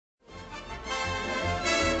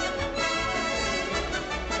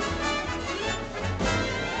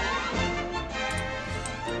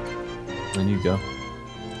then you go.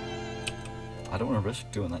 I don't want to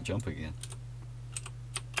risk doing that jump again.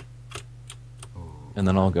 Ooh. And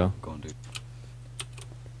then I'll go. Go on, dude.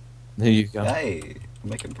 There you go. Hey, I'm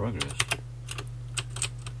making progress.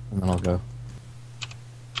 And then I'll go.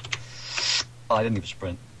 Oh, I didn't even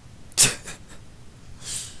sprint.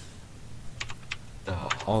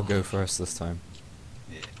 I'll go first this time.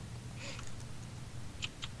 Yeah.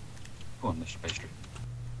 Go on, Mr. Pastry.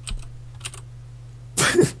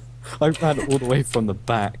 I ran all the way from the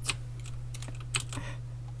back.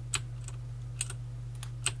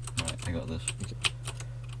 Right, I got this. Okay.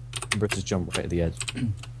 Remember to jump right at the edge.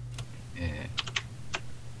 Yeah.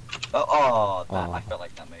 Oh, that, Oh. I felt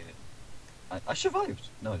like that made it. I survived.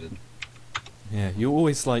 No, I didn't. Yeah, you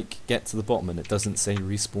always like get to the bottom and it doesn't say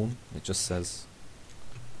respawn. It just says.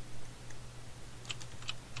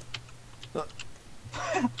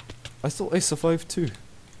 I thought I survived too.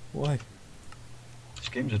 Why? This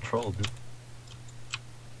game's a troll, dude.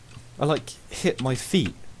 I like hit my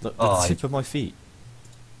feet, the Oh, tip of my feet.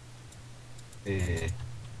 Yeah.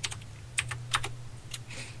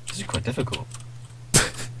 This is quite difficult.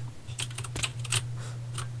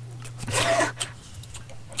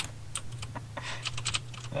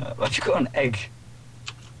 Why'd you got an egg?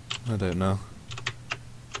 I don't know.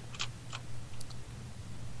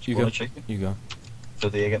 You Want go. a chicken? You go. Throw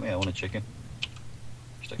the egg at me, I want a chicken.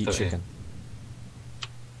 Just like Eat throw it here. chicken.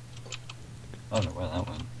 I don't know where that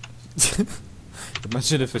went.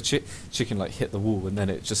 Imagine if a chicken like hit the wall and then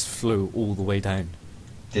it just flew all the way down.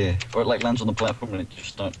 Yeah. Or it like lands on the platform and it just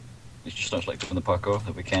starts like doing the parkour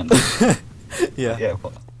that we can. Yeah. Yeah,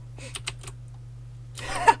 what?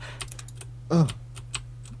 Oh.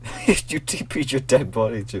 You TP'd your dead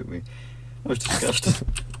body to me. I was disgusted.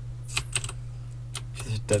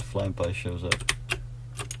 This dead Flyinpie shows up.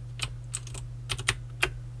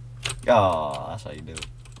 Ah, that's how you do it.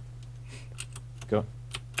 Go.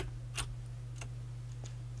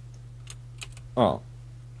 Oh.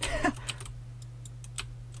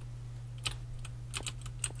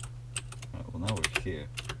 Right, well now we're here.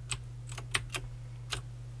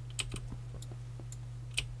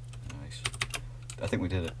 Nice. I think we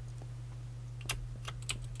did it.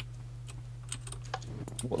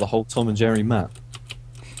 What, the whole Tom and Jerry map?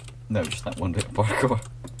 No, just that one bit of parkour.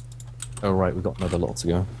 Oh right, we've got another lot to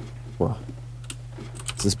go. Wow.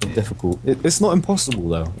 This has been difficult. It's not impossible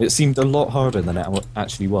though. It seemed a lot harder than it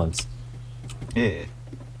actually was. Yeah. Right,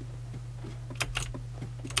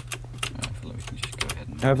 I feel like we can just go ahead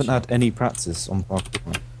and I haven't had any practice on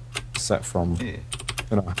parkour, except from Yeah.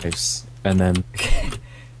 in our house, and then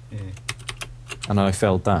Yeah. and I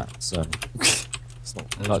failed that, so it's not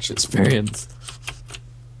That's much true. experience.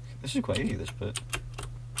 This is quite easy, this bit.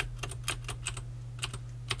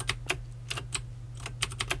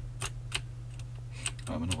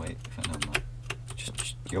 I'm gonna wait. If I know I'm not.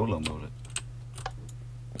 Just YOLO mode it.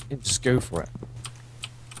 Yeah, just go for it.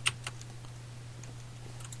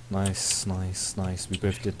 Nice, nice, nice. We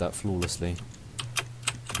both did that flawlessly.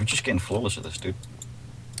 We're just getting flawless at this, dude.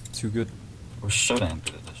 Too good. We're so damn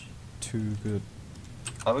good at this. Too good.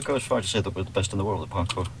 I would go as far to say that we're the best in the world at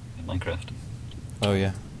parkour in Minecraft. Oh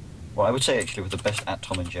yeah. Well, I would say actually we're the best at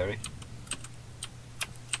Tom and Jerry.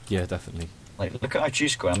 Yeah, definitely. Like, look at our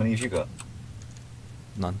cheese score. How many have you got?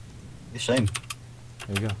 None. The same.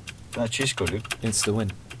 There you go. That cheese score, dude. Insta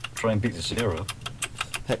win. Try and beat the 0.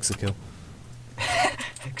 Hexakill.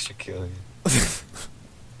 Extra kill, yeah.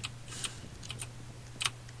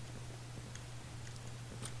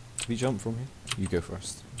 Can we jump from here? You go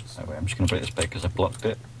first. Oh, wait, I'm just gonna break this bed because I blocked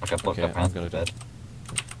it. Like I blocked Okay, that I'm path gonna to do bed.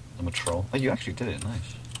 I'm a troll. Oh, you actually did it.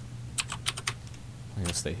 Nice. I'm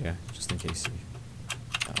gonna stay here, just in case you...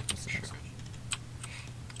 Oh, what's the Sure. next?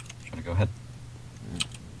 Trying to go ahead. Yeah.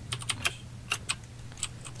 Nice.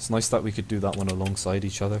 It's nice that we could do that one alongside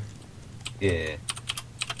each other. Yeah.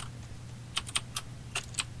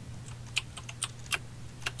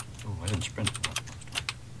 Oh, I didn't sprint.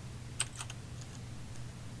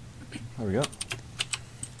 There we go.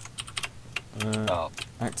 Oh,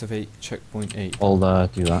 Activate checkpoint 8. I'll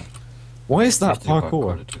do that. Why is you that have to do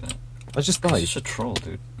parkour? to do that. I just 'Cause died. it's a troll,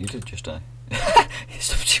 dude. You did just die.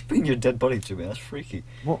 Stop chipping your dead body to me. That's freaky.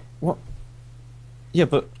 What? What? Yeah,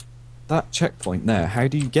 but that checkpoint there, how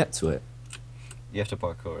do you get to it? You have to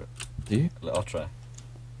parkour it. Do you? I'll try.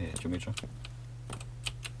 Yeah, do you want me to try?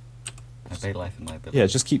 I pay life in my ability. Yeah,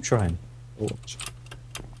 just keep trying. Watch.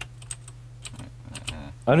 Right,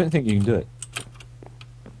 I don't think you can do it.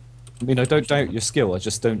 I mean, I don't doubt your skill, I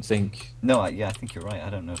just don't think... no, yeah, I think you're right. I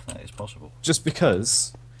don't know if that is possible. Just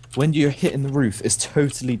because when you're hitting the roof, it's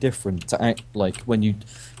totally different to act like when you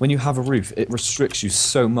have a roof, it restricts you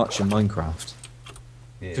so much in Minecraft.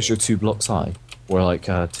 Yeah. Because you're 2 blocks high. Or like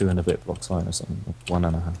 2 and a bit blocks high or something. Like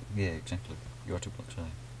 1.5. Yeah, exactly. You are 2 blocks high.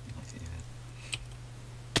 You like it,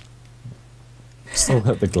 yeah. Still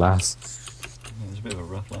hit the glass. Yeah, there's a bit of a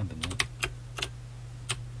rough landing there.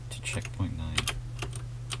 To checkpoint 9.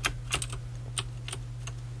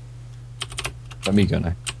 Let me go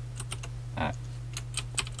now. Ah.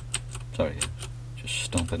 Sorry, yeah. Just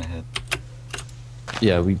stomping ahead.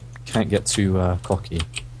 Yeah, we can't get too cocky.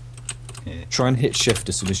 Yeah. Try and hit shift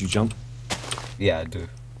as soon as you jump. Yeah, I do.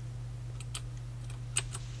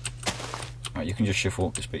 Right, you can just shift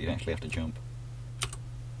walk this bit, you don't actually have to jump.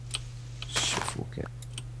 Shift walk it.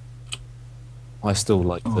 I still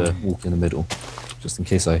like Oh, the yeah. walk in the middle. Just in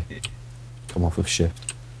case I Yeah. come off with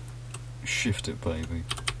shift. Shift it, baby.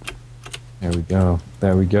 There we go.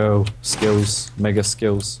 There we go. Skills. Mega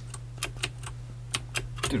skills.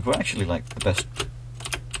 Dude, we're actually like the best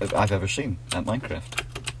I've ever seen at Minecraft.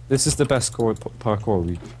 This is the best parkour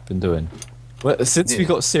we've been doing. Well, since we Yeah.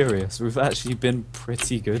 got serious, we've actually been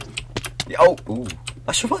pretty good. Yeah, oh, ooh,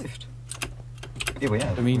 I survived. Yeah, we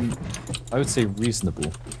have. I mean, I would say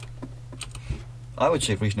reasonable. I would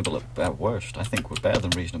say reasonable at worst. I think we're better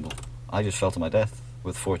than reasonable. I just fell to my death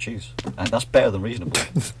with 4 cheese, and that's better than reasonable.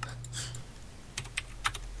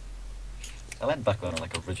 I went back on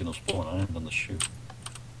like original spawn. I landed on the shoe.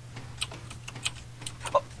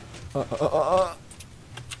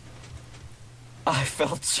 I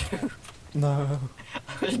fell too. No.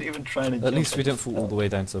 I wasn't even trying to. At jump, least I we didn't just fall all fell. the way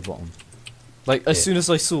down to the bottom. Like, as Yeah. soon as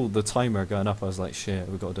I saw the timer going up, I was like, shit,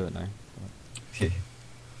 we've got to do it now. Yeah.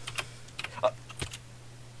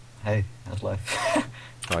 Hey, that's life.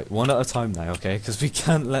 Right, one at a time now, okay? Because we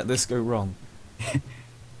can't let this go wrong.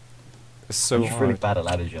 It's so I'm just really hard. bad at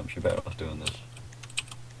ladder jumps. You're better off doing this.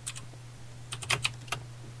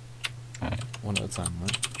 Alright, One at a time,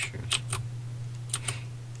 right? cheers.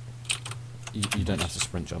 You don't have to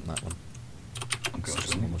sprint jump that one. I'm It's going just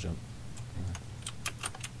a to normal jump.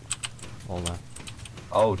 All that.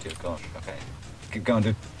 Oh dear gosh, okay. Keep going,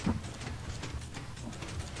 dude.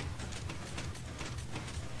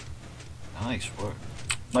 Nice work.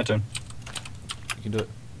 My turn. You can do it.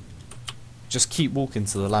 Just keep walking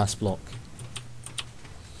to the last block.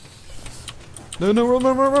 No, no,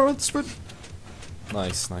 run, sprint!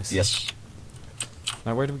 Nice, nice. Yes.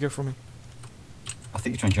 Now, where do we go from here? I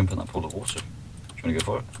think you try and jump in that pool of water. Do you want to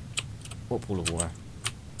go for it? What pool of water?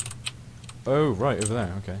 Oh, right, over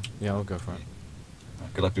there, okay. Yeah, I'll go for it.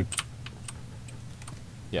 Right, good luck, dude.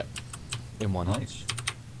 Yeah. In one. Nice.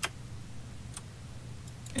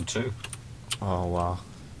 In 2. Oh, wow.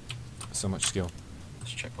 So much skill.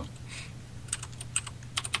 Let's check one.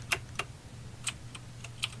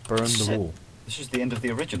 Burn the Shit. wall. This is the end of the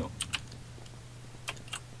original.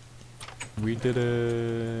 We did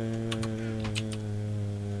it.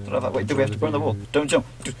 Wait, do we have to burn the wall? Don't jump.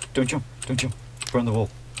 Don't jump. Don't jump. Burn the wall.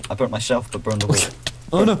 I burnt myself, but burn the wall.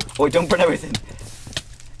 Oh no! Oh, don't burn everything.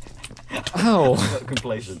 Ow! I got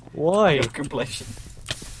complacent. I Why? got complacent.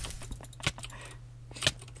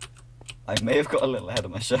 I may have got a little ahead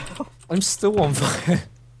of myself. I'm still on fire.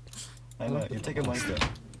 I know. You're taking my turn.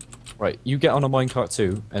 Right, you get on a minecart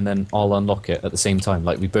too, and then I'll unlock it at the same time.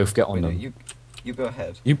 Like we both get on Wait, no, them. you go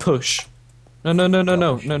ahead. You push. No, no, no, no, I'll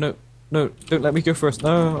no, push. no, no, no! Don't let me go first. No.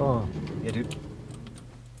 Oh. Yeah, dude.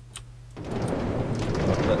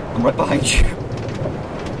 I'm right behind you.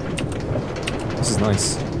 This is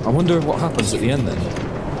nice. I wonder what happens at the end then.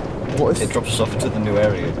 What It if? drops us off into the new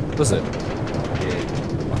area. Does it? Yeah.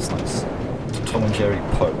 That's nice. Tom and Jerry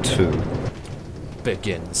Part 2.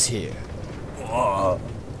 Begins here. Whoa.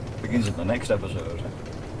 Begins in the next episode.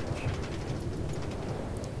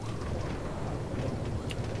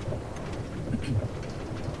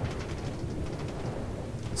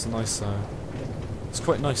 It's a nice. It's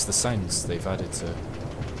quite nice the sounds they've added to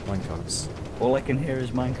minecarts. All I can hear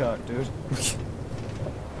is minecart, dude.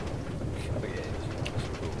 But yeah, it's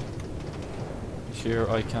cool. Here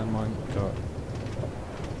I can minecart.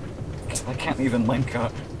 I can't even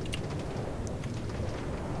minecart.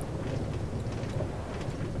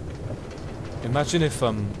 Imagine if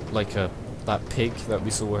like that pig that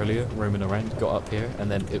we saw earlier roaming around got up here and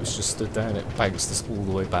then it was just stood there and it bounced us all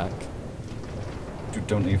the way back. Dude,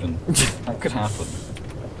 don't even. That could happen.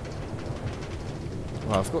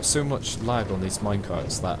 Wow, I've got so much lag on these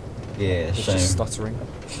minecarts that Yeah, it's same. just stuttering.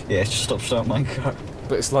 Yeah, just stop minecart.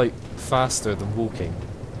 But it's like faster than walking.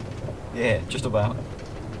 Yeah, just about.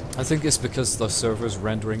 I think it's because the server's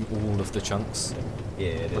rendering all of the chunks. Yeah,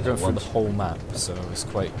 it is. We're going through the once. whole map, so it's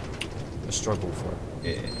quite a struggle for it.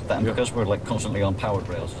 Yeah, that and Yeah. because we're like constantly on powered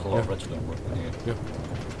rails, there's a lot of Yeah. redstone work in here. Yeah.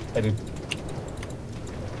 Hey, dude.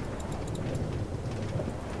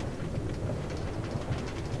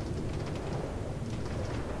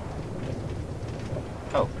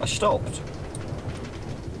 I stopped.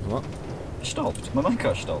 What? I stopped. My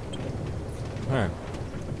minecart stopped. Where?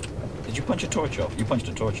 Did you punch a torch off? You punched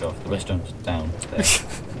a torch off. The redstone's down there.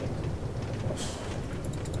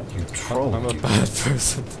 You troll. I'm a bad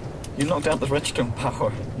person. You knocked out the redstone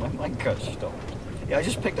power. My minecart stopped. Yeah, I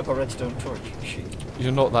just picked up a redstone torch. Shit.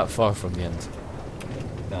 You're not that far from the end.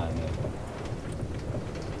 Nah, no.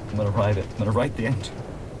 I'm gonna ride it. I'm gonna ride the end.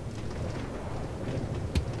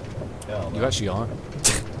 Yeah, You actually are.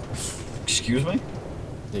 Excuse me?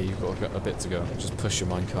 Yeah, you've got a bit to go. Just push your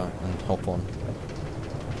minecart and hop on.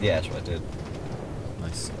 Yeah, that's what I did.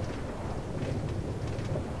 Nice.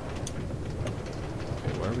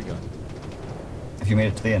 Okay, where are we going? Have you made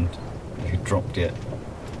it to the end? Have you dropped yet?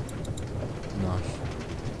 No.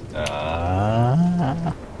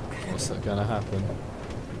 What's that gonna happen?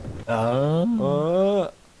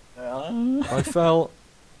 I fell.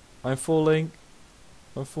 I'm falling.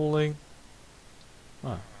 I'm falling.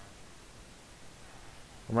 Ah.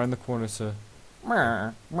 I'm around the corner to...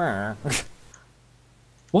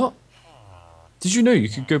 What? Did you know you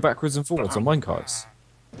could go backwards and forwards on minecarts?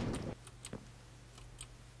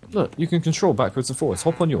 Look, you can control backwards and forwards.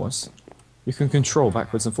 Hop on yours. You can control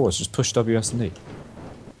backwards and forwards. Just push WS and D.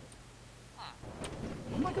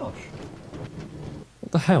 Oh my gosh.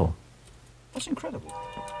 What the hell? That's incredible.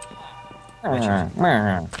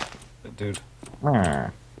 Dude.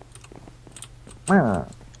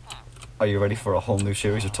 Are you ready for a whole new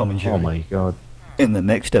series of Tom and Jerry? Oh my god. In the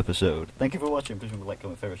next episode. Thank you for watching. Please remember to like,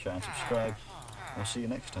 comment, favorite, share, and subscribe. I'll see you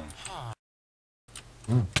next time.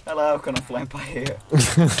 Hello, Conart Flyinpie here.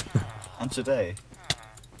 And today,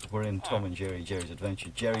 we're in Tom and Jerry's Adventure.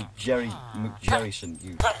 Jerry McJerryson,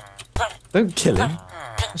 you. Don't kill him.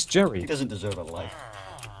 It's Jerry. He doesn't deserve a life.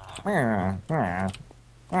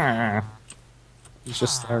 He's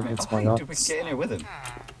just staring into Oh, my hey, dude, we can eyes. get in here with him.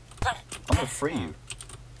 I'm gonna free you.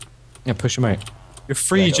 Yeah, push him out. You're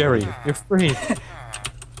free, Yeah, Jerry. You're free.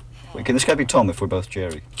 Wait, can this guy be Tom if we're both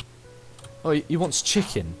Jerry? Oh, he wants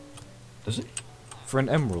chicken Does he? for an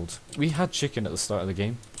emerald. We had chicken at the start of the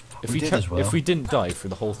game. If We did as well. if we didn't die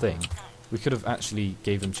through the whole thing, we could have actually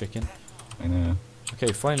gave him chicken. I know.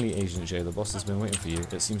 Okay, finally, Agent J, the boss has been waiting for you.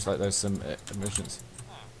 It seems like there's some emergency.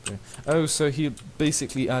 Oh, so he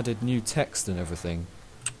basically added new text and everything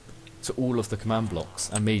to all of the command blocks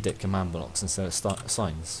and made it command blocks instead of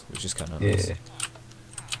signs, which is kind of nice. Yeah.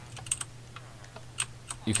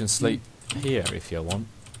 You can sleep here if you want.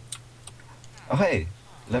 Oh hey,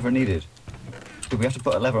 lever needed. Dude, we have to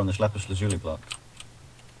put a lever on this lapis lazuli block.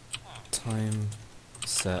 Time,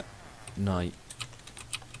 set, night.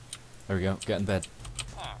 There we go, get in bed.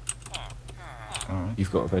 Alright.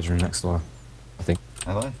 You've got a bedroom next door, I think.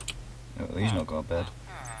 Have I? Oh, he's not got a bed.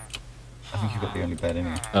 I think you've got the only bed in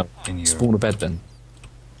here. Oh, In your... spawn a bed then.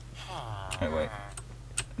 Right, wait.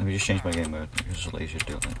 Let me just change my game mode. Because it's lazy to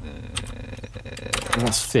do it like this. He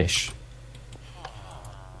wants fish.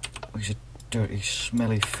 Oh, he's a dirty,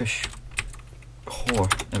 smelly fish whore.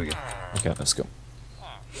 There we go. Okay, let's go.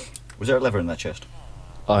 Was there a lever in that chest?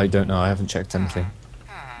 I don't know, I haven't checked anything.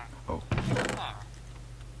 Oh.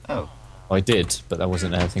 Oh. I did, but there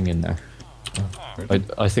wasn't anything in there. Really?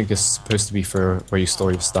 I think it's supposed to be for where you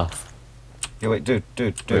store your stuff. Yeah, wait, dude,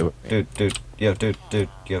 Wait. yo, dude,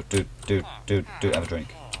 have a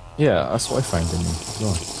drink. Yeah, that's what I found in there as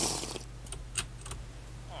well.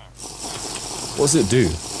 What does it do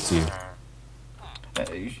to you?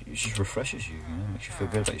 It just refreshes you, you know, makes you feel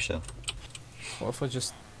good about yourself. What if I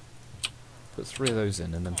just put 3 of those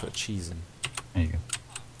in and then put cheese in? There you go.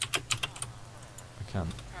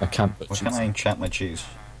 I can't put Why cheese can't I in. enchant my cheese?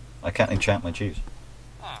 I can't enchant my cheese.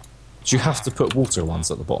 Do you have to put water ones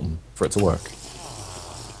at the bottom for it to work?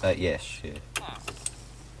 Yes, yeah.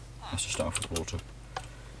 Has to start with water.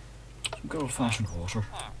 Some good old-fashioned water.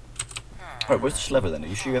 Alright, where's this lever then? Are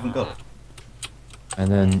you sure you haven't got it?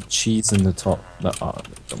 And then cheese in the top. No,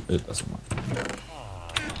 it doesn't matter.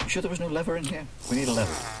 You sure there was no lever in here? We need a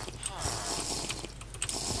lever.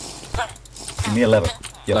 Give me a lever.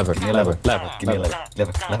 Yo, Lever, give me a lever. Give me a lever.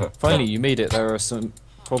 Lever. Finally, you made it. There are some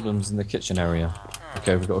problems in the kitchen area.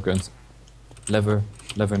 Okay, we've got to go and... Lever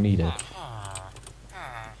needed.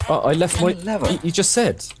 Oh, I left my... Lever. You just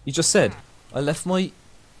said. I left my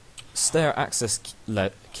stair access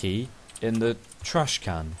key in the trash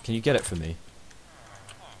can. Can you get it for me?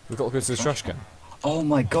 We've got to go to the trash can. Oh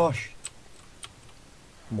my gosh.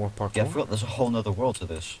 More parkour. Yeah, I forgot there's a whole nother world to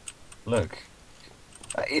this. Look.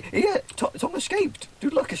 Yeah, Tom escaped.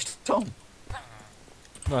 Dude, look, it's Tom.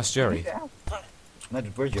 No, that's Jerry. Yeah. No,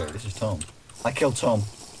 dude, we're Jerry. This is Tom. I killed Tom.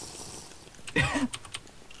 I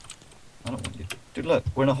don't want you. Dude, look,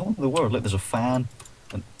 we're in a whole other world. Look, there's a fan.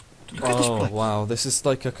 And Look at this Oh place. wow, this is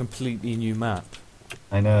like a completely new map.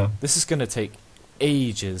 I know. This is gonna take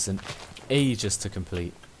ages and ages to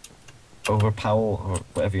complete. Overlordpowel, or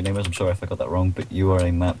whatever your name is, I'm sorry if I got that wrong, but you are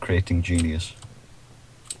a map creating genius.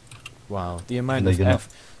 Wow, the amount No, of you're not.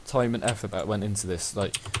 time and effort that went into this,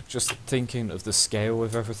 like, just thinking of the scale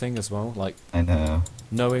of everything as well, like, I know.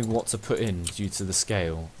 knowing what to put in due to the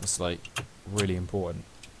scale, is like, really important.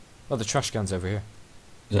 Oh, the trash can's over here.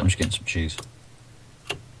 I'm just getting some cheese.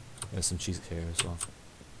 There's some cheese here as well.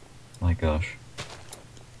 My gosh.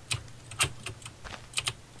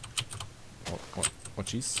 What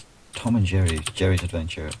cheese? Tom and Jerry's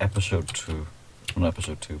Adventure, episode 2. Well, not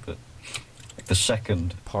episode 2, but like the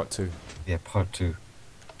second. Part 2. Yeah, part 2.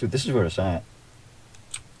 Dude, this is where it's at.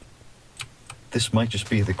 This might just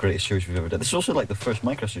be the greatest series we've ever done. This is also like the first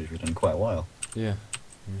Minecraft series we've done in quite a while. Yeah.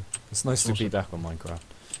 It's nice to Also- be back on Minecraft.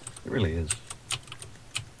 It really is.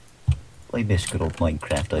 I miss good old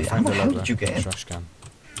Minecraft. How Found the a hell leather did you get in? trash can.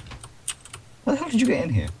 How the hell did you get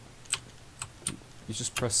in here? You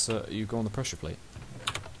just press, you go on the pressure plate.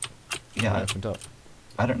 Yeah, It opened up.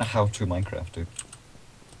 I don't know how to Minecraft, dude.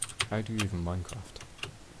 How do you even Minecraft?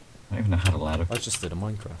 I don't even know how to ladder. I just did a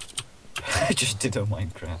Minecraft. I just did a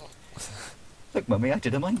Minecraft. Look, mummy, I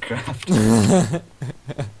did a Minecraft.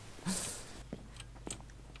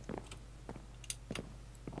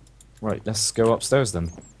 Right, let's go upstairs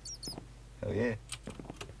then. Hell yeah.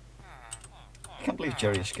 I can't believe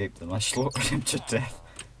Jerry escaped them. I slaughtered him to death.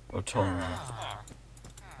 Or Tom.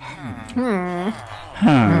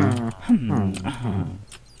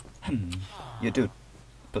 Yeah, dude.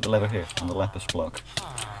 Put the lever here on the lapis block.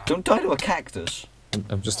 Don't die to a cactus.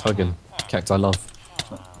 I'm just hugging cacti love.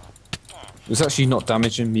 It was actually not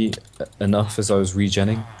damaging me enough as I was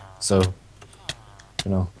regenning, so,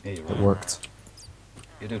 you know, Yeah, you're it right. worked.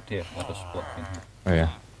 Yeah, dude, here. Lapis block in here. Oh yeah.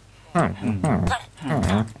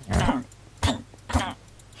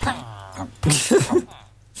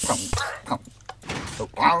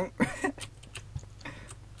 Oh,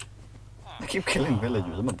 I keep killing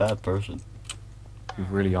villagers. I'm a bad person. You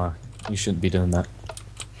really are. You shouldn't be doing that.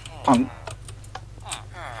 What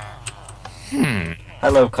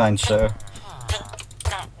Hello, kind sir.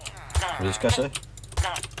 What did this guy say?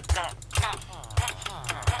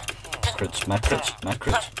 Crits, macrits,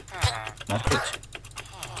 macrits, macrits.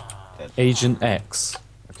 Dead. Agent X.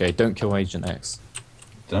 Okay, don't kill Agent X.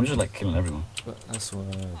 Dude, I'm just like killing everyone. But that's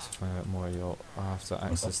what to find out more. I have to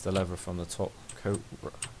access the lever from the top coat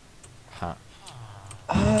hat.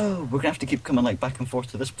 Oh, we're gonna have to keep coming like back and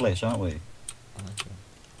forth to this place, aren't we? Okay.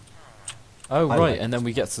 Oh I right, like and then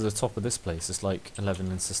we get to the top of this place. It's like a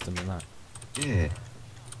leveling system and that. Yeah.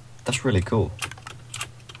 That's really cool.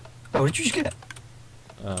 Oh, what did you just get?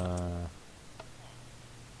 A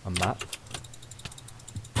map.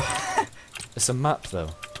 It's a map though.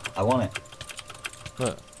 I want it.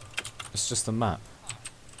 Look, it's just a map.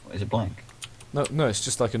 What, is it blank? No, it's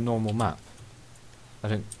just like a normal map. I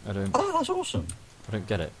don't Oh, that's awesome.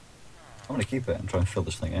 get it. I'm gonna keep it and try and fill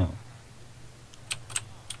this thing out.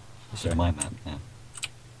 This is my map now.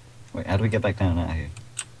 Wait, how do we get back down out of here?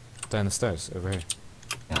 Down the stairs over here.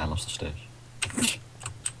 Yeah, I lost the stairs.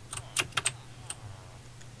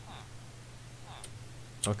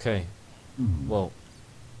 Okay. Well,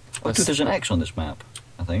 Oh, dude, there's an X on this map,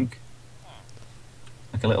 I think.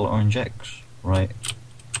 Like a little orange X. Right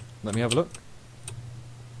let me have a look.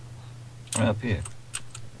 up here.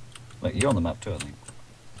 Like, you're on the map too, I think.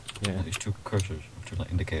 Yeah. These two cursors, or two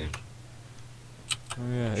like indicators. Oh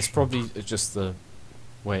yeah, it's probably just the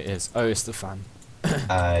way it is. Oh, it's the fan.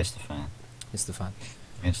 Ah, it's the fan. It's the fan.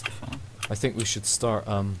 It's the fan. I think we should start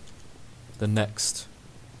the next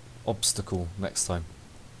obstacle next time.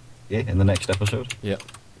 Yeah, in the next episode? Yep.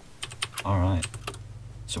 Alright.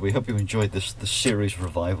 So we hope you enjoyed this series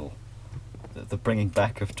revival. The bringing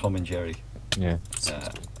back of Tom and Jerry. Yeah.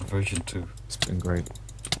 Version 2. It's been great.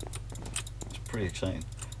 It's pretty exciting.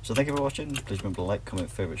 So thank you for watching. Please remember to like,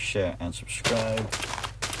 comment, favourite, share and subscribe.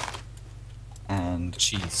 And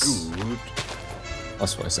Cheese. good.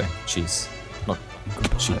 That's what I say. Cheese. Not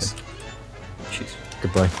cheese. Cheese.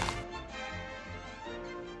 Goodbye.